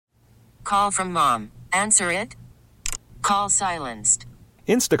Call from mom. Answer it. Call silenced.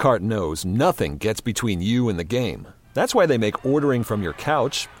 Instacart knows nothing gets between you and the game. That's why they make ordering from your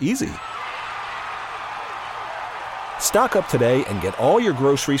couch easy. Stock up today and get all your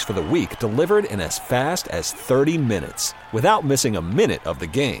groceries for the week delivered in as fast as 30 minutes without missing a minute of the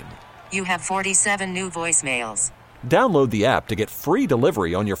game. You have 47 new voicemails. Download the app to get free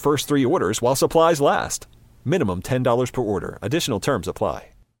delivery on your first 3 orders while supplies last. Minimum $10 per order. Additional terms apply.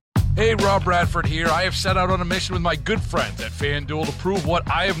 Hey, Rob Bradford here. I have set out on a mission with my good friends at FanDuel to prove what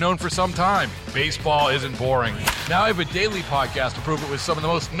I have known for some time. Baseball isn't boring. Now I have a daily podcast to prove it with some of the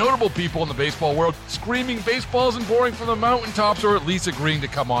most notable people in the baseball world, screaming baseball isn't boring from the mountaintops, or at least agreeing to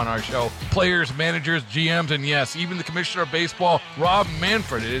come on our show. Players, managers, GMs, and yes, even the commissioner of baseball, Rob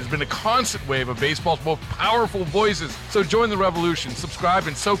Manfred. It has been a constant wave of baseball's most powerful voices. So join the revolution. Subscribe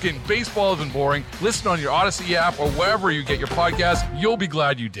and soak in Baseball Isn't Boring. Listen on your Odyssey app or wherever you get your podcasts. You'll be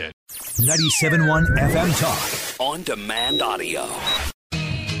glad you did. 97.1 FM Talk. On demand audio.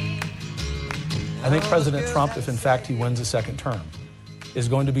 I think President Trump, if in fact he wins a second term, is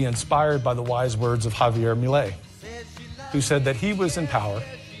going to be inspired by the wise words of Javier Milei, who said that he was in power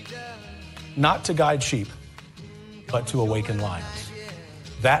not to guide sheep, but to awaken lions.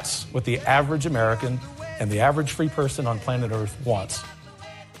 That's what the average American and the average free person on planet Earth wants.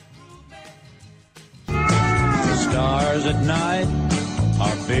 The stars at night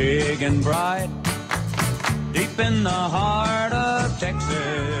are big and bright, deep in the heart of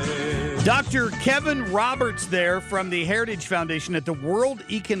Texas. Dr. Kevin Roberts there from the Heritage Foundation at the World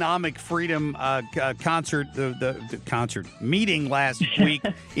Economic Freedom concert, the concert meeting last week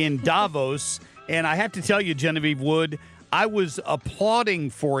in Davos. And I have to tell you, Genevieve Wood, I was applauding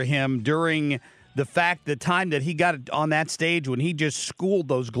for him during the time that he got on that stage when he just schooled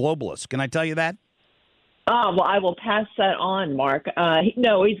those globalists. Can I tell you that? Well, I will pass that on, Mark.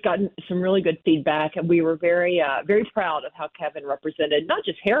 He's gotten some really good feedback, and we were very, very proud of how Kevin represented not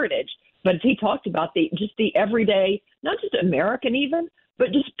just heritage, but he talked about the everyday, not just American even,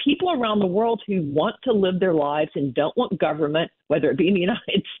 but just people around the world who want to live their lives and don't want government, whether it be in the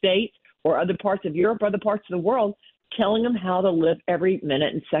United States or other parts of Europe or other parts of the world, telling them how to live every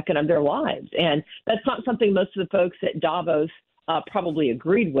minute and second of their lives. And that's not something most of the folks at Davos probably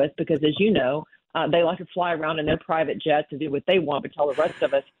agreed with, because, as you know, they like to fly around in their private jets and do what they want, but tell the rest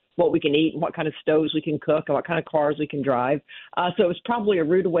of us what we can eat and what kind of stoves we can cook and what kind of cars we can drive. So it was probably a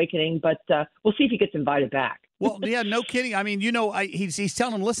rude awakening, but we'll see if he gets invited back. Well, yeah, no kidding. I mean, he's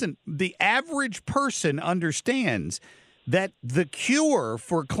telling them, listen, the average person understands that the cure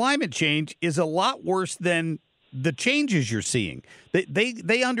for climate change is a lot worse than the changes you're seeing.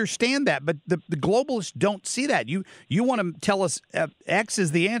 They understand that, but the globalists don't see that. You want to tell us X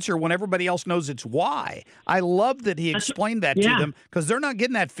is the answer when everybody else knows it's Y. I love that he explained that to them, because they're not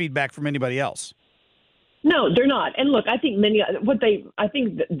getting that feedback from anybody else. No, they're not. And look, I think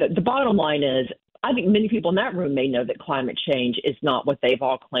the bottom line is, I think many people in that room may know that climate change is not what they've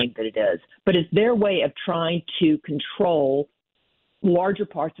all claimed that it is, but it's their way of trying to control larger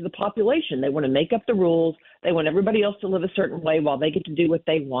parts of the population. They want to make up the rules. They want everybody else to live a certain way while they get to do what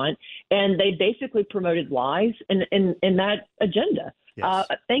they want. And they basically promoted lies in that agenda. Yes.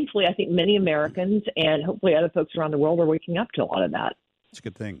 Thankfully, I think many Americans and hopefully other folks around the world are waking up to a lot of that. It's a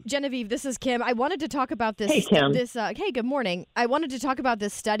good thing. Genevieve, this is Kim. I wanted to talk about this. Hey, Kim. Hey, good morning. I wanted to talk about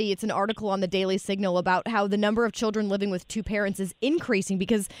this study. It's an article on the Daily Signal about how the number of children living with two parents is increasing,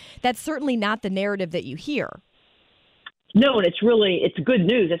 because that's certainly not the narrative that you hear. No, and it's good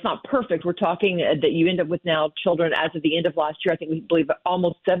news. It's not perfect. We're talking that you end up with now children as of the end of last year. I think we believe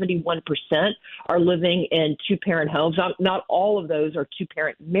almost 71% are living in two-parent homes. Not all of those are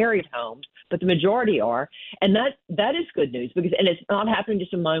two-parent married homes, but the majority are. And that is good news, because it's not happening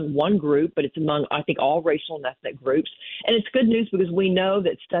just among one group, but it's among, I think, all racial and ethnic groups. And it's good news because we know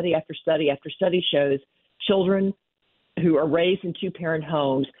that study after study after study shows children who are raised in two-parent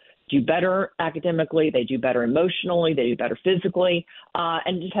homes do better academically, they do better emotionally, they do better physically,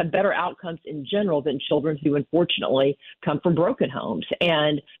 and just have better outcomes in general than children who unfortunately come from broken homes.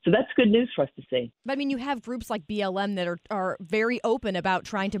 And so that's good news for us to see. But I mean, you have groups like BLM that are very open about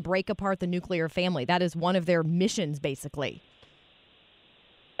trying to break apart the nuclear family. That is one of their missions, basically.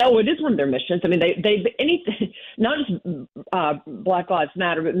 Oh, it is one of their missions. I mean, they anything, not just Black Lives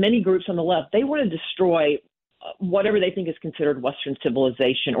Matter, but many groups on the left, they want to destroy whatever they think is considered Western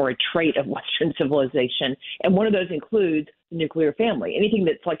civilization or a trait of Western civilization. And one of those includes the nuclear family. Anything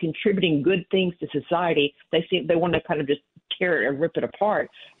that's like contributing good things to society, they want to kind of just tear it and rip it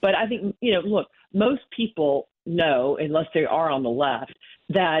apart. But I think, look, most people know, unless they are on the left,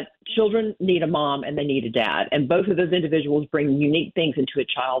 that children need a mom and they need a dad. And both of those individuals bring unique things into a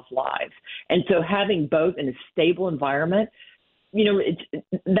child's lives. And so having both in a stable environment,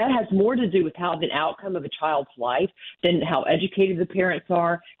 that has more to do with how the outcome of a child's life than how educated the parents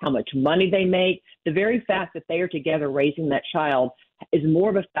are, how much money they make. The very fact that they are together raising that child is more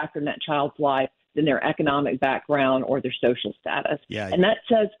of a factor in that child's life than their economic background or their social status. Yeah. And that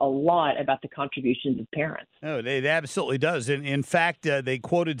says a lot about the contributions of parents. Oh, it absolutely does. And in fact, they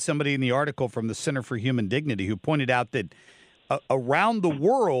quoted somebody in the article from the Center for Human Dignity who pointed out that around the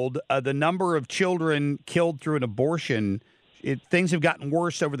world, the number of children killed through an abortion, things have gotten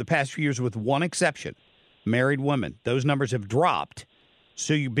worse over the past few years with one exception, married women. Those numbers have dropped.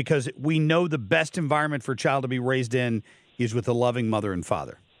 Because we know the best environment for a child to be raised in is with a loving mother and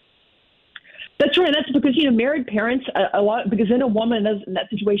father. That's right. That's because, married parents, because then a woman in that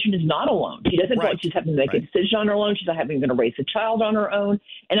situation is not alone. She doesn't feel like she's having to make a decision on her own. She's not having to raise a child on her own.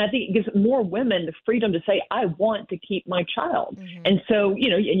 And I think it gives more women the freedom to say, I want to keep my child. Mm-hmm. And so,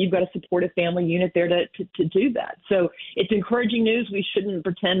 and you've got a supportive family unit there to do that. So it's encouraging news. We shouldn't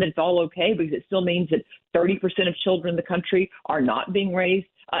pretend that it's all okay, because it still means that 30% of children in the country are not being raised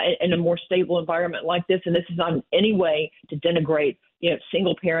in a more stable environment like this. And this is not in any way to denigrate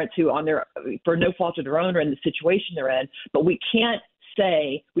single parents who for no fault of their own are in the situation they're in. But we can't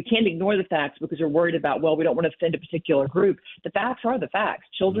ignore the facts because we're worried about, we don't want to offend a particular group. The facts are the facts.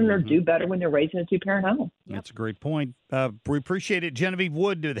 Children do better when they're raised in a two-parent home. That's a great point. We appreciate it. Genevieve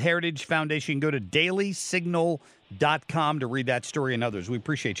Wood of the Heritage Foundation. Go to dailysignal.com to read that story and others. We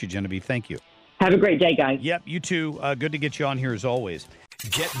appreciate you, Genevieve. Thank you. Have a great day, guys. Yep, you too. Good to get you on here as always.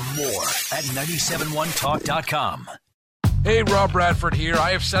 Get more at 971talk.com. Hey, Rob Bradford here. I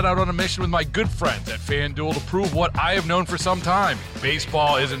have set out on a mission with my good friends at FanDuel to prove what I have known for some time.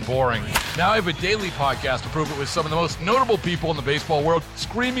 Baseball isn't boring. Now I have a daily podcast to prove it with some of the most notable people in the baseball world,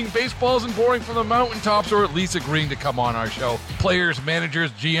 screaming baseball isn't boring from the mountaintops, or at least agreeing to come on our show. Players,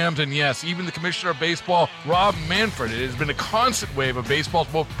 managers, GMs, and yes, even the commissioner of baseball, Rob Manfred. It has been a constant wave of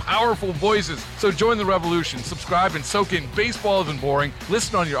baseball's most powerful voices. So join the revolution. Subscribe and soak in Baseball Isn't Boring.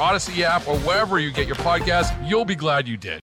 Listen on your Odyssey app or wherever you get your podcasts. You'll be glad you did.